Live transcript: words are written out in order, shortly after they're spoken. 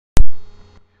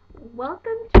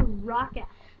welcome to Rock Out.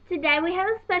 Today we have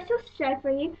a special show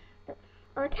for you.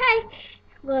 Okay,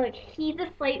 look, he's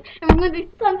asleep, and we're gonna do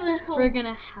something cool. We're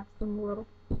gonna have some little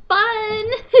fun.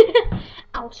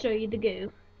 I'll show you the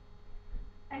goo.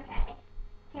 Okay.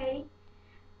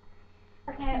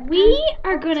 Okay. We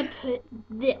are gonna put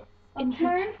this in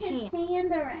turn his his hand.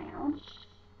 hand around.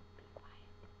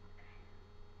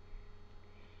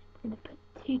 We're gonna put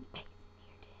toothpaste in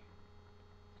here too.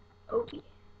 Oh yeah.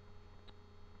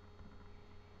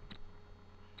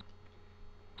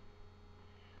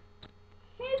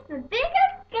 Here's the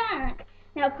biggest skunk.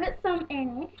 Now put some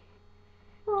in it.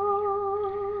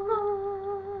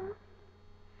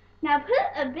 Now put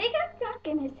a bigger skunk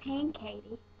in his hand,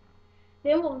 Katie.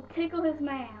 Then we'll tickle his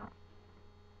mouth.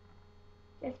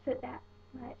 Just put that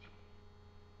much.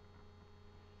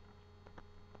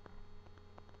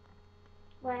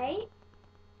 Wait.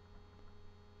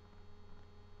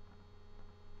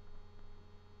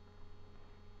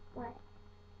 What?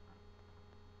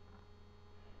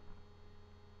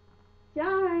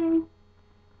 John.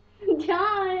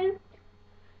 John.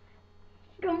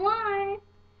 Come on.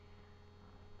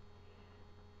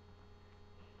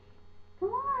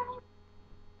 Come on.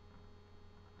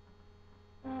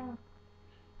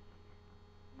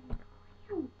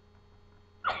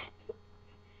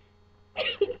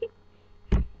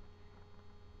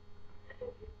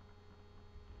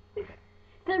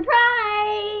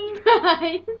 Surprise!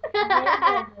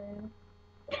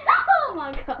 Oh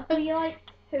my god. We like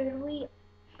totally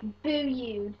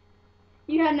boo-you'd.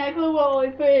 You had no clue what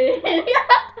we put in.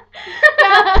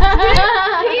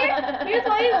 Here's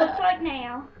what he looks like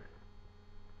now.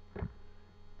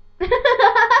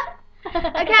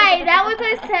 Okay, that was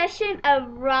our session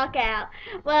of Rock Out.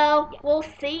 Well, we'll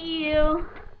see you.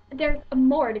 There's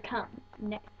more to come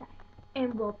next time,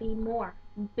 and will be more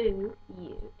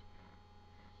boo-you'd.